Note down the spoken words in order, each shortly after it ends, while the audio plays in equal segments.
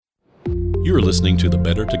You are listening to the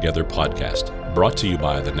Better Together podcast, brought to you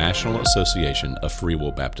by the National Association of Free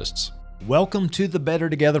Will Baptists. Welcome to the Better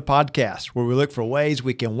Together podcast, where we look for ways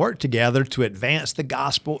we can work together to advance the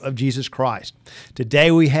gospel of Jesus Christ. Today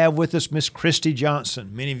we have with us Miss Kristi Johnson.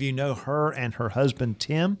 Many of you know her and her husband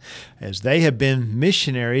Tim, as they have been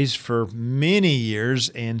missionaries for many years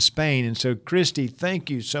in Spain. And so, Kristi, thank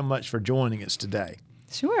you so much for joining us today.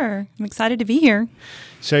 Sure. I'm excited to be here.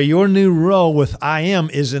 So your new role with IM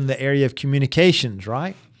is in the area of communications,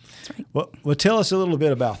 right? That's right. Well, tell us a little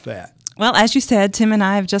bit about that. Well, as you said, Tim and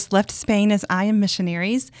I have just left Spain as IM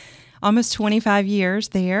missionaries, almost 25 years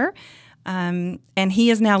there. And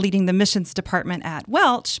he is now leading the missions department at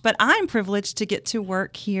Welch, but I'm privileged to get to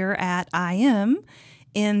work here at IM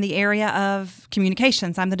in the area of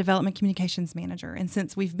communications. I'm the development communications manager. And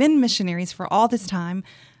since we've been missionaries for all this time,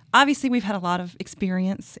 obviously we've had a lot of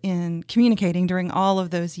experience in communicating during all of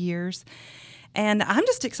those years. And I'm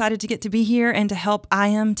just excited to get to be here and to help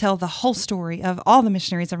IM tell the whole story of all the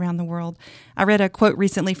missionaries around the world. I read a quote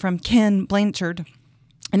recently from Ken Blanchard,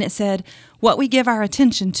 and it said, "What we give our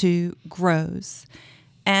attention to grows."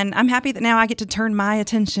 And I'm happy that now I get to turn my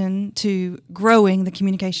attention to growing the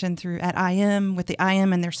communication through at IM with the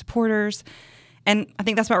IM and their supporters. And I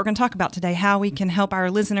think that's what we're going to talk about today, how we can help our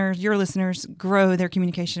listeners, your listeners, grow their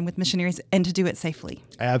communication with missionaries and to do it safely.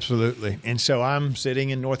 Absolutely. And so I'm sitting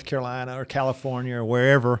in North Carolina or California or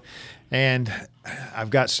wherever, and I've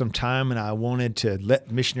got some time and I wanted to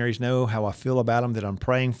let missionaries know how I feel about them, that I'm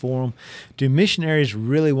praying for them. Do missionaries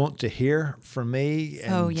really want to hear from me?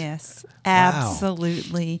 Oh, yes.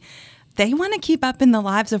 Absolutely. Wow. They want to keep up in the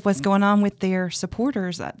lives of what's going on with their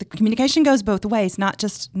supporters. The communication goes both ways, not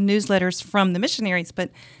just newsletters from the missionaries,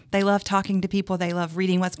 but they love talking to people. They love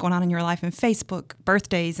reading what's going on in your life in Facebook,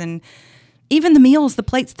 birthdays, and even the meals, the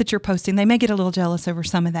plates that you're posting. They may get a little jealous over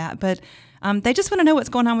some of that, but they just want to know what's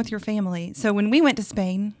going on with your family. So when we went to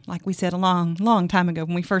Spain, like we said a long, long time ago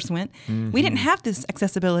when we first went, we didn't have this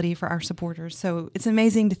accessibility for our supporters. So it's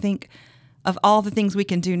amazing to think of all the things we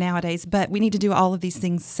can do nowadays, but we need to do all of these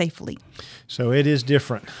things safely. So it is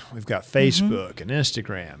different. We've got Facebook and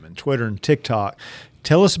Instagram and Twitter and TikTok.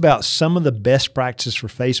 Tell us about some of the best practices for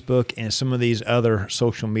Facebook and some of these other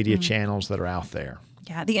social media channels that are out there.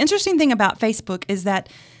 Yeah, the interesting thing about Facebook is that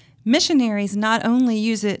missionaries not only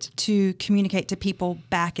use it to communicate to people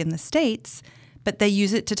back in the States, but they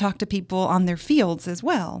use it to talk to people on their fields as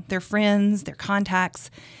well, their friends, their contacts,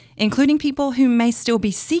 including people who may still be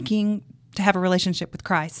seeking to have a relationship with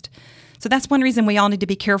Christ. So that's one reason we all need to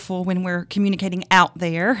be careful when we're communicating out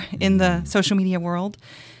there in the social media world.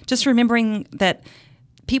 Just remembering that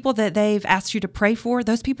people that they've asked you to pray for,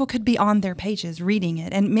 those people could be on their pages reading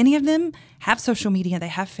it. And many of them have social media. They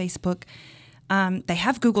have Facebook. They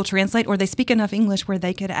have Google Translate, or they speak enough English where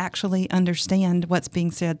they could actually understand what's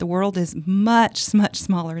being said. The world is much, much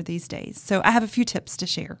smaller these days. So I have a few tips to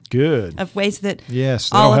share. Good. Of ways that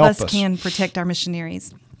all of us can protect our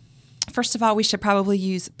missionaries. First of all, we should probably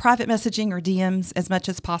use private messaging or DMs as much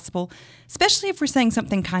as possible, especially if we're saying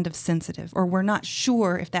something kind of sensitive or we're not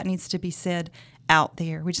sure if that needs to be said out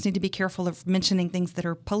there. We just need to be careful of mentioning things that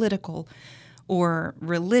are political or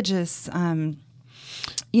religious,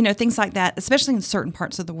 things like that, especially in certain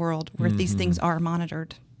parts of the world where these things are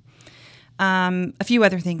monitored. A few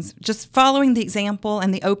other things, just following the example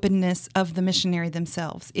and the openness of the missionary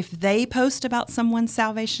themselves. If they post about someone's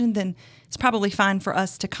salvation, then it's probably fine for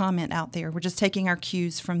us to comment out there. We're just taking our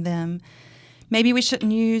cues from them. Maybe we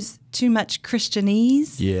shouldn't use too much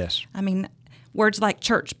Christianese. Yes. I mean, words like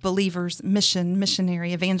church, believers, mission,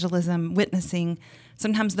 missionary, evangelism, witnessing,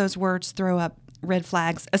 sometimes those words throw up red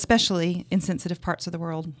flags, especially in sensitive parts of the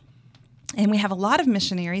world. And we have a lot of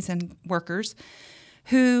missionaries and workers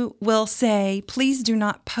who will say, please do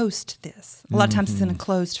not post this. A lot of times it's in a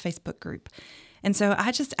closed Facebook group. And so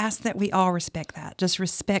I just ask that we all respect that. Just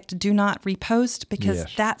respect, do not repost, because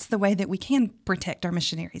that's the way that we can protect our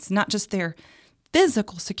missionaries, not just their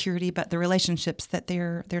physical security, but the relationships that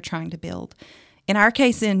they're trying to build. In our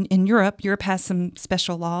case, in Europe has some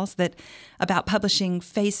special laws about publishing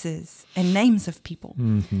faces and names of people.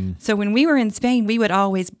 So when we were in Spain, we would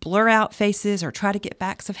always blur out faces or try to get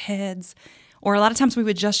backs of heads. Or a lot of times we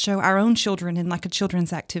would just show our own children in like a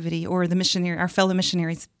children's activity, or our fellow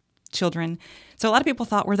missionaries' children. So a lot of people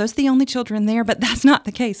thought, were those the only children there? But that's not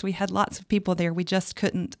the case. We had lots of people there. We just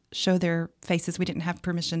couldn't show their faces. We didn't have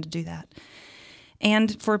permission to do that.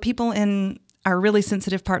 And for people in our really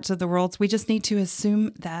sensitive parts of the world, we just need to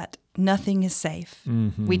assume that nothing is safe.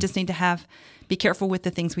 We just need to be careful with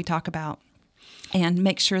the things we talk about and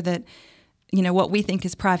make sure that what we think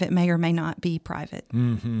is private may or may not be private.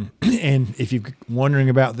 Mm-hmm. And if you're wondering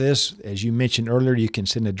about this, as you mentioned earlier, you can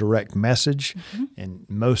send a direct message in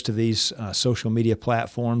most of these social media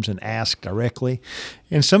platforms and ask directly.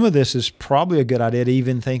 And some of this is probably a good idea to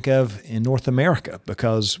even think of in North America,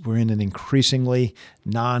 because we're in an increasingly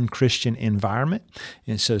non-Christian environment.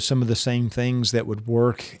 And so some of the same things that would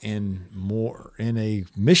work in a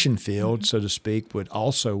mission field, so to speak, would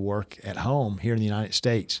also work at home here in the United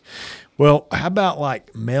States. Well, how about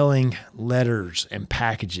like mailing letters and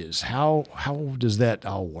packages? How does that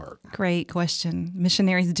all work? Great question.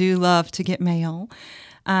 Missionaries do love to get mail.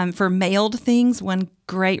 For mailed things, one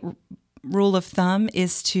great rule of thumb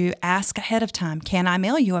is to ask ahead of time, can I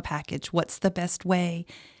mail you a package? What's the best way?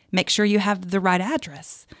 Make sure you have the right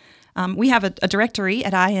address. We have a directory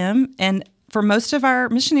at IM, and for most of our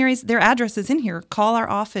missionaries, their address is in here. Call our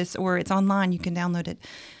office, or it's online. You can download it.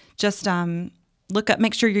 Just look up,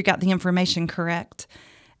 make sure you got the information correct.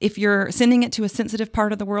 If you're sending it to a sensitive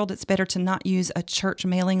part of the world, it's better to not use a church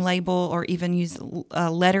mailing label or even use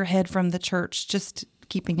a letterhead from the church, just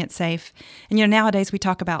keeping it safe. And nowadays we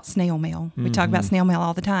talk about snail mail. We talk about snail mail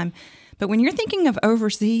all the time. But when you're thinking of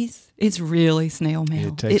overseas, it's really snail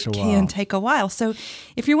mail. It can take a while. So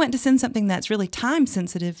if you're wanting to send something that's really time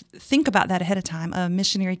sensitive, think about that ahead of time. A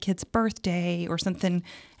missionary kid's birthday or something,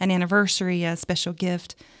 an anniversary, a special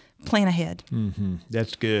gift. Plan ahead. Mm-hmm.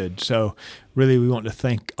 That's good. So really we want to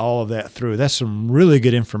think all of that through. That's some really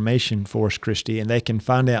good information for us, Kristi, and they can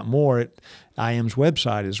find out more at IM's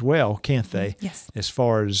website as well, can't they? Yes. As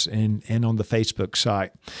far as and on the Facebook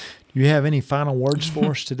site. Do you have any final words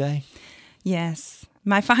for us today? Yes.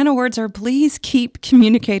 My final words are, please keep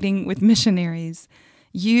communicating with missionaries.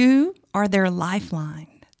 You are their lifeline.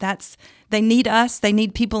 They need us. They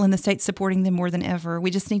need people in the States supporting them more than ever. We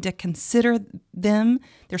just need to consider them,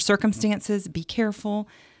 their circumstances, be careful.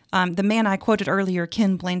 The man I quoted earlier,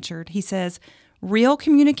 Ken Blanchard, he says, real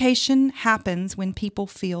communication happens when people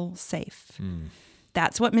feel safe.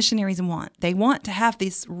 That's what missionaries want. They want to have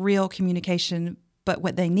this real communication, but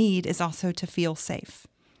what they need is also to feel safe.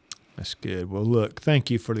 That's good. Well, look, thank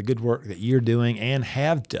you for the good work that you're doing and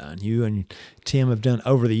have done. You and Tim have done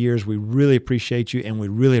over the years. We really appreciate you, and we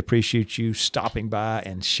really appreciate you stopping by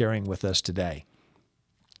and sharing with us today.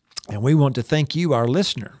 And we want to thank you, our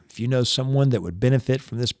listener. If you know someone that would benefit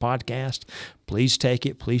from this podcast, please take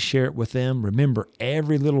it. Please share it with them. Remember,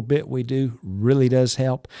 every little bit we do really does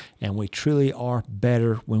help, and we truly are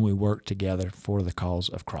better when we work together for the cause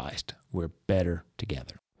of Christ. We're better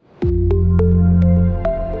together.